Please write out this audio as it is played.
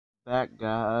Back,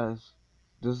 guys.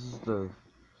 This is the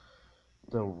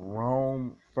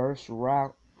Rome first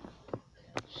route,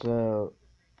 so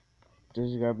this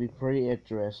is gonna be pretty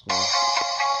interesting.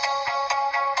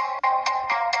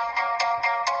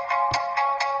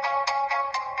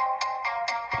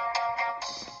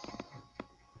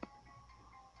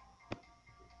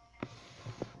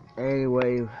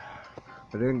 Anyway,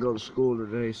 I didn't go to school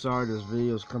today. Sorry this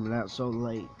video's coming out so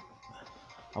late.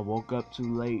 I woke up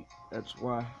too late. That's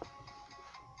why.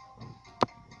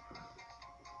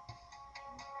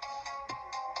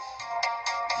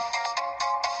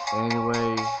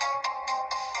 Anyway,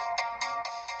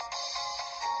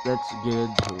 let's get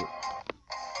into it.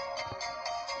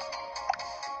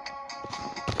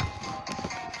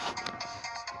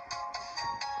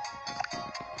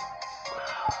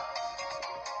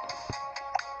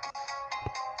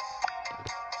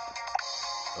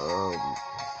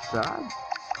 Should I?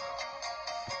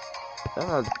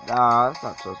 Nah, that's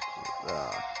not such.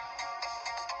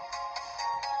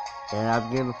 And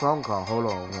I'm getting a phone call. Hold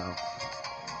on now.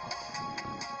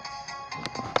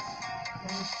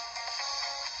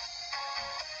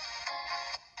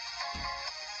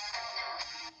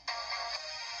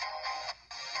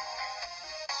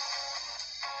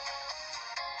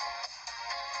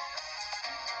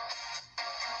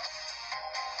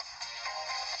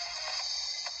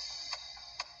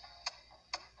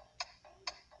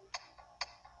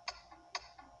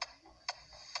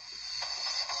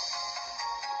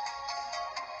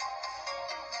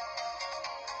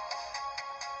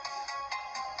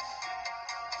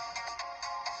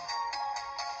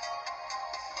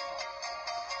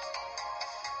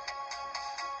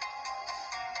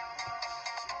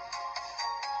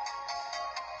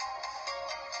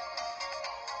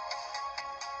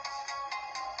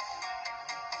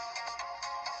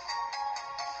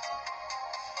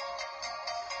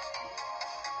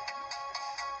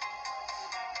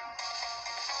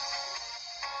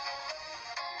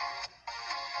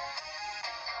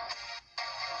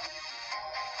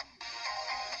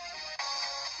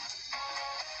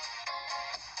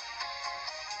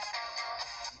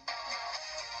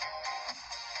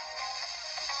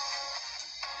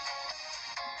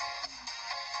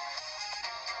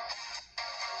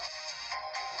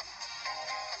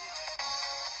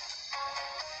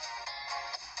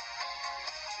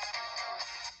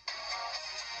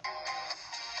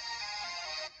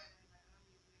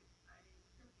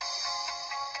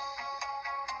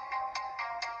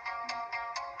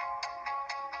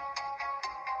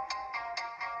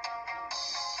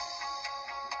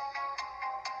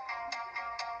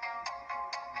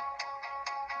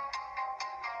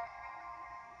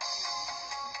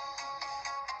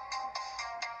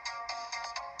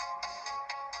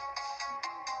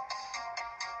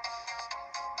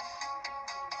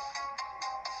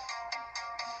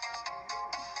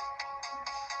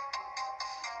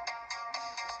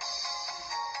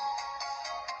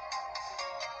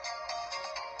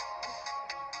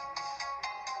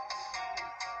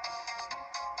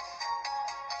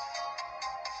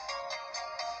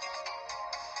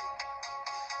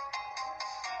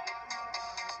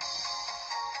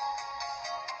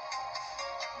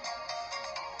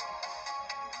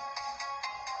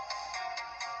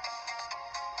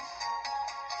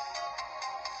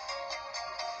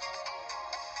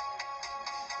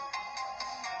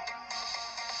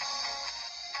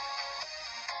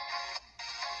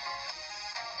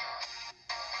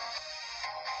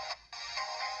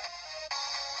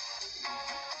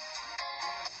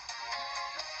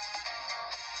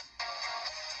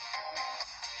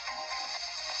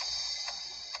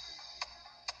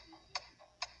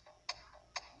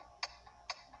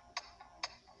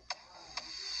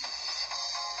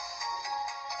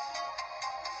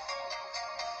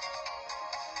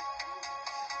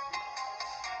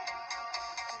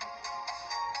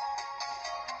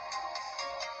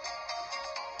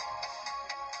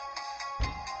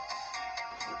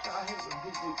 Y'all hate when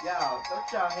people, y'all,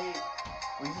 don't y'all hate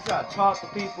when you try to talk to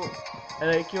people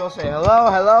and they keep on saying hello,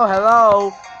 hello,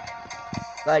 hello?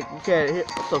 Like you can't hear,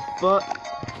 what the fuck?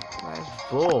 That's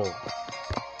bull.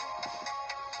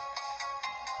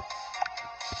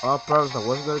 I promise I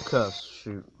wasn't gonna cuss,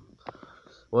 shoot.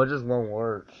 Well, just one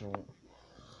word, shoot.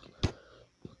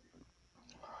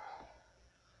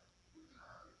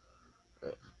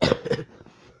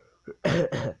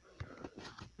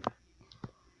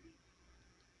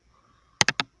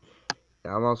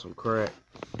 Yeah, I'm on some crack.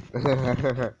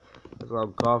 That's why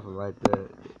I'm coughing like that.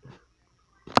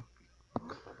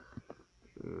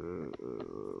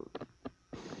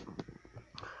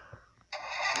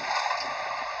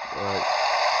 Like,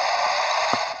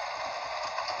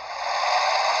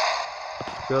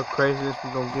 good craziness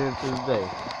we're gonna get into today.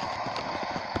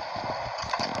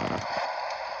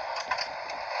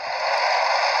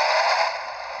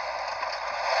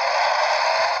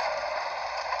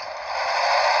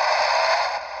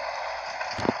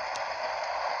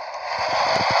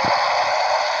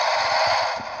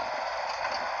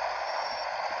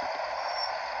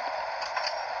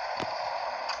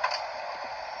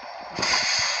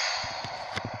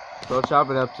 So what y'all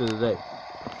been up to today?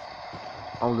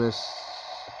 On this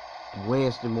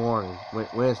Wednesday morning,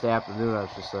 Wednesday afternoon, I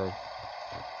should say,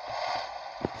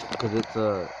 because it's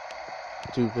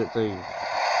 2:15.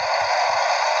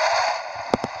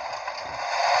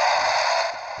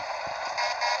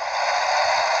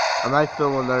 I might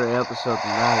film another episode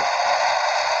tonight.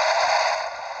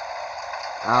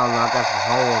 I don't know. I got some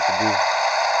homework to do.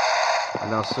 I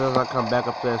know as soon as I come back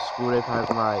up to that school, they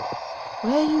probably like,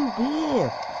 "Where you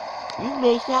been? You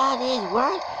missed all this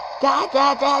work? Da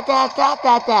da da da da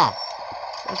da da."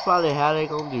 That's probably how they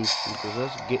gonna do, because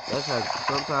that's how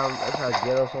sometimes that's how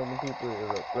ghetto some people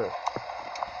is up there.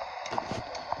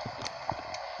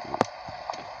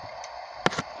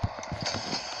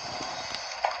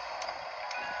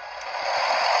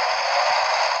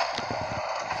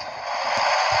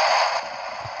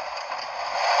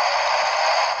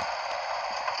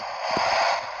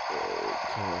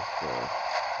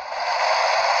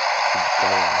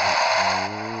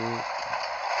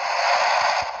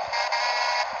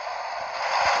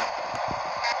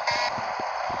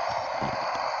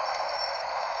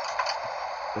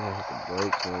 Hit the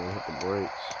brakes, man. Hit the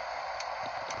brakes.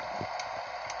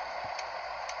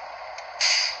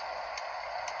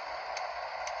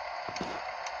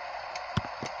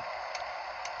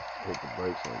 Hit the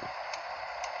brakes on it.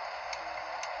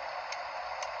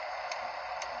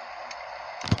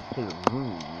 Hit the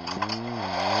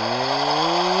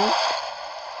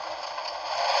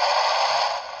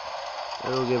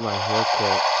I'll get my hair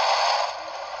cut.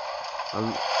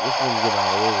 I'm just gonna get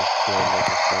my ears cut like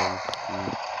a thing.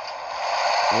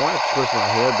 I want to twist my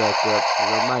hair back up, so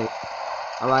I might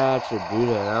actually do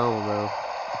that. I don't know.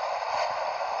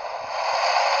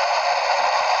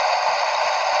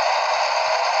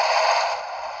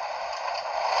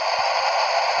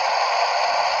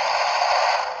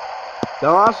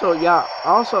 Though also, yeah,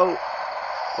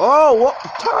 oh, what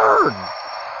turn?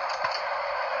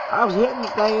 I was hitting the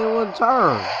thing and it wouldn't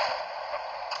turn.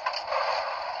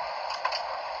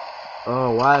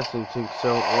 Oh, why does it take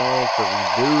so long for me,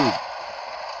 dude?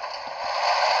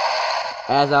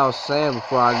 As I was saying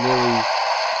before I nearly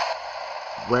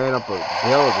ran up a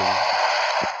building,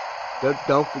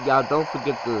 don't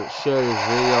forget to share this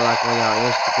video like on y'all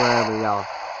Instagram and y'all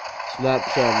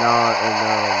Snapchat and all, and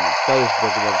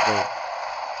Facebook and everything.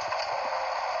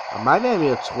 I might name me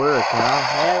a Twitter account. I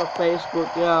had a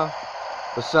Facebook, y'all,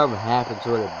 but something happened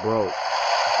to it. It broke.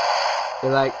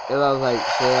 I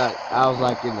was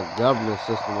like in the government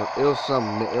system. It was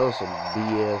some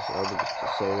BS. I was just to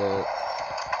say that.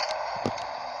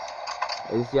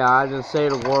 Yeah, I didn't say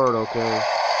the word, okay?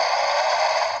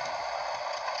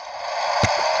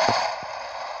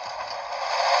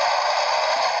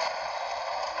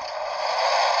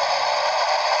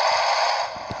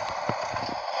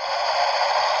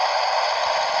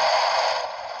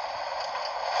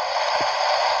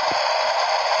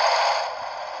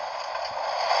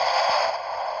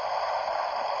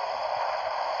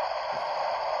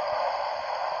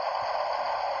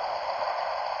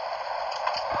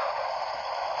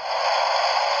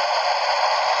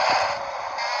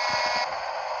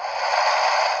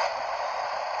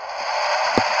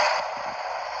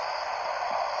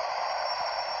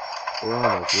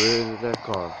 Wow, where is that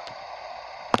car?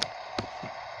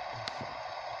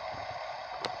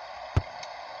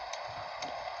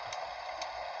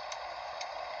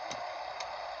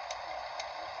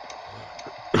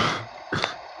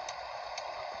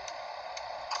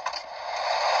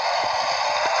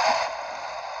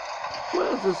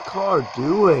 What is this car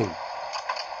doing?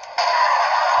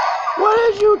 What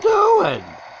is you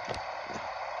doing?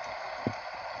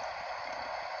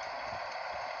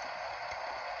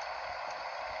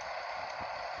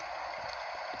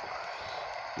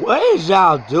 What is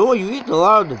y'all doing? You need to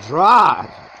learn to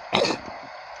drive.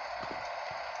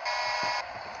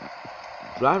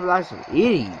 Driving like some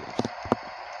idiots.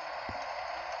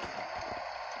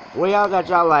 Where y'all got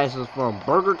y'all license from?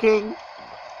 Burger King?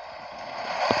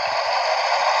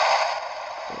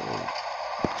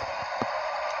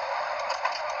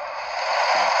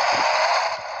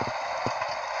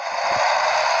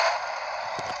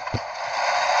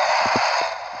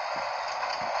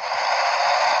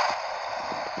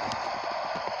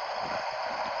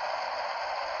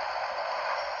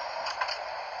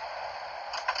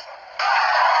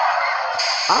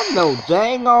 I know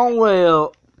dang on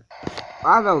well.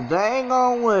 I know dang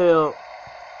on well.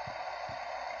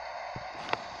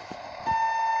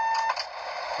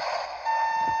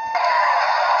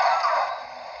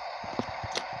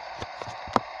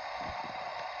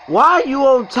 Why are you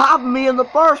on top of me in the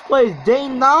first place,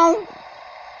 ding dong?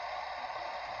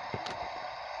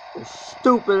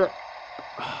 Stupid.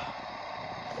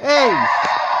 Hey.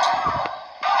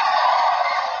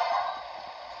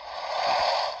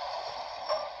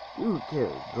 You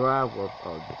can't drive up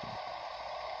on me.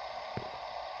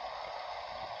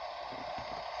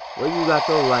 Where you got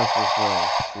your license from?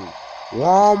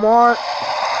 Walmart?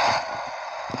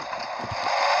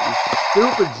 You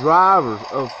stupid drivers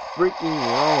of freaking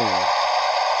wrong.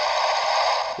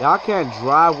 Y'all can't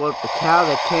drive with the cow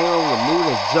that came over the moon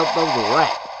and jumped over the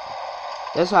rack.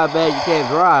 That's how bad you can't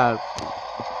drive.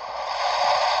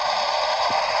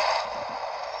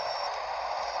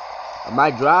 I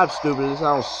might drive stupid, at least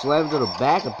I don't slam to the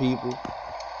back of people.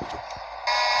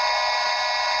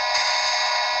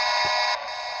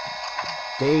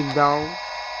 Ding dong.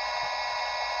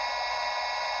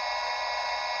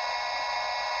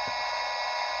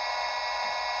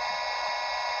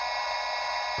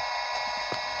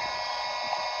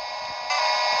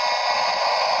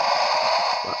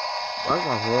 Why's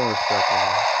my horn stuck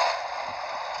on?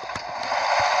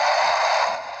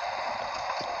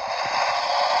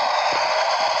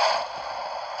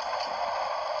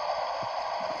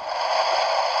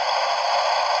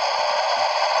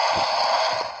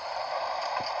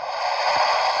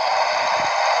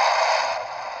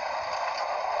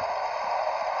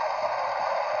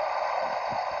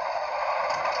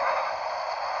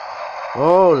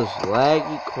 Oh, this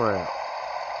laggy crap.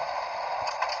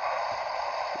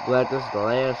 Glad this is the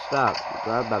last stop.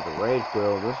 I'm about to rage quit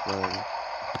on this thing.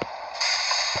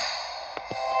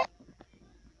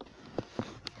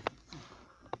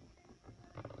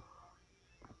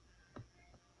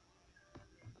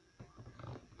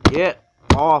 Get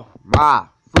off my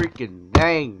freaking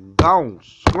dang gone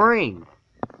screen.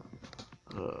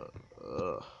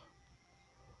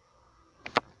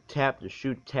 Tap to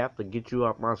shoot, tap to get you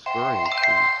off my screen.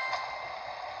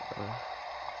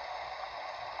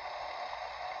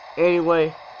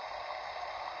 Anyway,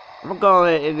 I'm gonna go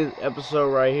ahead and end this episode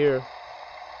right here.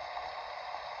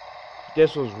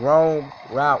 This was Rome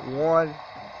Route 1. I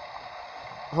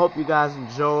hope you guys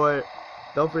enjoyed.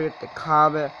 Don't forget to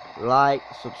comment, like,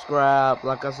 subscribe.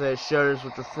 Like I said, share this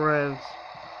with your friends.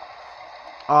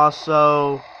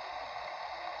 Also,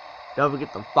 don't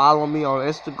forget to follow me on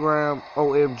Instagram,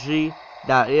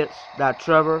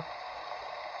 omg.its.trevor.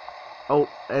 Oh,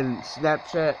 and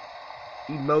Snapchat,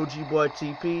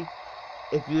 EmojiBoyTP.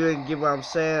 If you didn't get what I'm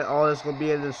saying, all that's gonna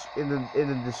be in the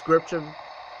description.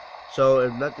 So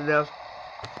if nothing else,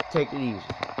 take it easy.